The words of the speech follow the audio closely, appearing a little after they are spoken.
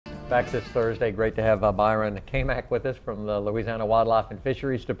back this Thursday. Great to have Byron Cammack with us from the Louisiana Wildlife and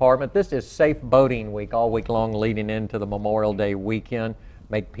Fisheries Department. This is Safe Boating Week, all week long leading into the Memorial Day weekend.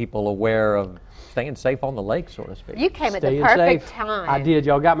 Make people aware of staying safe on the lake, so to speak. You came at the perfect time. I did.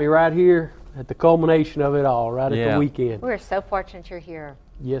 Y'all got me right here at the culmination of it all, right at the weekend. We're so fortunate you're here.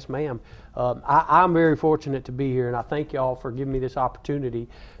 Yes, ma'am. I'm very fortunate to be here, and I thank y'all for giving me this opportunity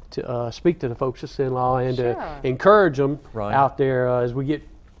to speak to the folks at Sin-Law and to encourage them out there as we get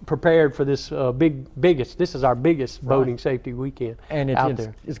prepared for this this is our biggest boating safety weekend out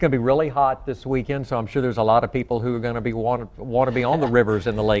there. It's going to be really hot this weekend, so I'm sure there's a lot of people who are going to be want to be on the rivers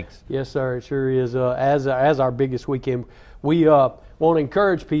and the lakes. Yes, sir, it sure is. As our biggest weekend, we want to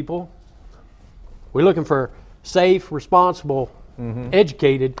encourage people. We're looking for safe, responsible,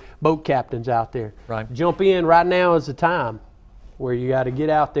 educated boat captains out there. Right. Jump in. Right now is the time where you got to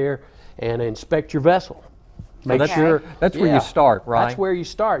get out there and inspect your vessel. Make sure that's where you start, right? That's where you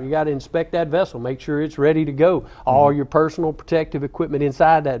start. You got to inspect that vessel. Make sure it's ready to go. All your personal protective equipment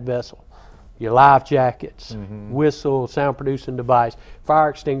inside that vessel. Your life jackets, whistle, sound producing device,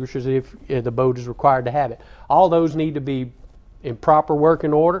 fire extinguishers if the boat is required to have it. All those need to be in proper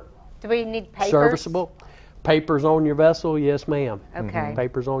working order. Do we need papers? Serviceable. Papers on your vessel, yes ma'am. Okay.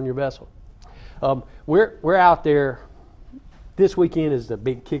 Papers on your vessel. We're out there. This weekend is the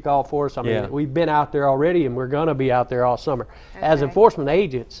big kickoff for us. I mean, we've been out there already, and we're going to be out there all summer. As enforcement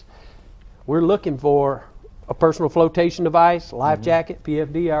agents, we're looking for a personal flotation device, life jacket,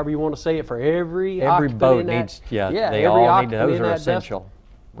 PFD, however you want to say it, for every occupant boat in that, needs. They all need. Those are essential,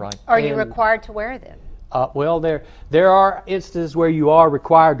 right? Are you required to wear them? Well, there are instances where you are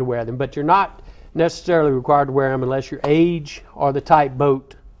required to wear them, but you're not necessarily required to wear them unless your age or the type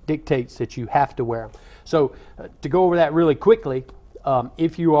boat dictates that you have to wear them. So to go over that really quickly,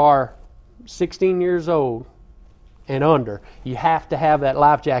 if you are 16 years old and under, you have to have that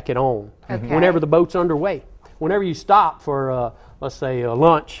life jacket on whenever the boat's underway. Whenever you stop for, let's say, a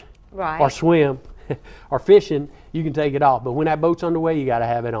lunch or swim or fishing, you can take it off. But when that boat's underway, you got to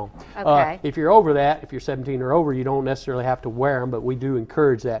have it on. If you're over that, if you're 17 or over, you don't necessarily have to wear them, but we do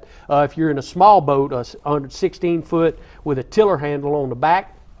encourage that. If you're in a small boat, under 16 foot with a tiller handle on the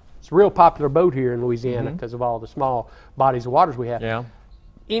back, it's a real popular boat here in Louisiana because of all the small bodies of waters we have. Yeah.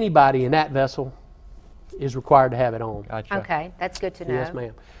 Anybody in that vessel is required to have it on. Gotcha. Okay, that's good to know. Yes,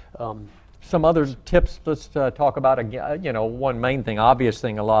 ma'am. Some other tips. Let's talk about again. You know, one main thing, obvious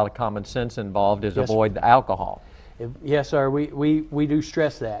thing, a lot of common sense involved is avoid the alcohol. Yes, sir. We do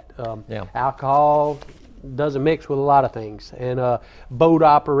stress that. Alcohol doesn't mix with a lot of things, and boat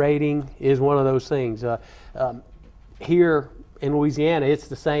operating is one of those things. Here in Louisiana, it's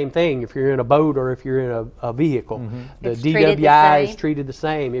the same thing if you're in a boat or if you're in a vehicle. The DWI is treated the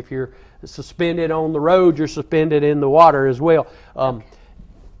same. If you're suspended on the road, you're suspended in the water as well.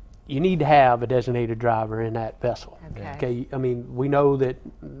 You need to have a designated driver in that vessel. Okay. I mean, we know that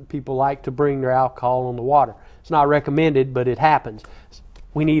people like to bring their alcohol on the water. It's not recommended, but it happens.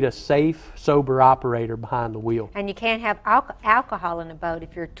 We need a safe, sober operator behind the wheel. And you can't have alcohol in a boat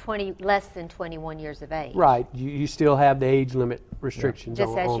if you're less than 21 years of age. Right. You still have the age limit restrictions.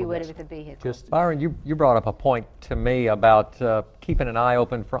 Just as you would with a vehicle. Byron, you brought up a point to me about keeping an eye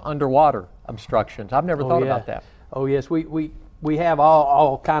open for underwater obstructions. I've never thought about that. Oh, yes. We have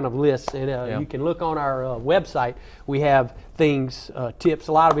all kind of lists, and you can look on our website. We have things, tips,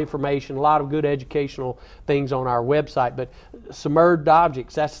 a lot of information, a lot of good educational things on our website. But submerged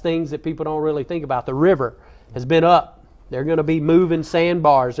objects, that's things that people don't really think about. The river has been up. They're going to be moving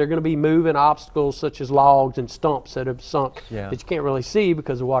sandbars. They're going to be moving obstacles such as logs and stumps that have sunk that you can't really see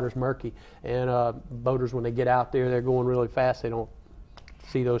because the water's murky. And boaters, when they get out there, they're going really fast. They don't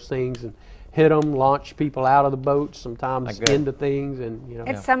see those things and hit them, launch people out of the boat, sometimes into things, and you know.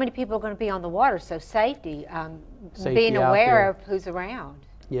 And so many people are going to be on the water, so safety being aware of who's around.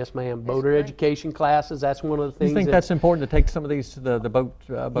 Yes, ma'am. Boater education classes, that's one of the things. You think that's important to take some of these, the boating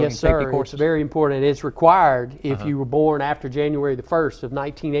yes, safety sir, courses? It's very important. It's required if you were born after January the 1st of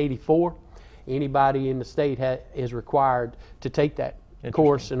 1984. Anybody in the state is required to take that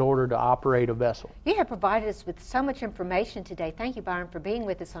course in order to operate a vessel. You have provided us with so much information today. Thank you, Byron, for being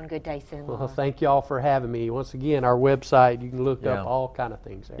with us on Good Day Sin-Law. Well, thank you all for having me. Once again, our website, you can look up all kind of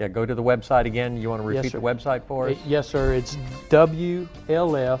things there. Yeah, go to the website again. You want to repeat the website for us? Yes, sir. It's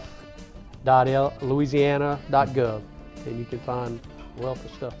wlf.louisiana.gov, and you can find a wealth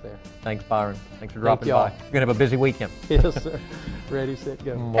of stuff there. Thanks, Byron. Thanks for dropping by. You're going to have a busy weekend. Yes, sir. Ready, set,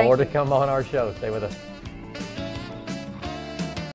 go. More to come on our show. Stay with us.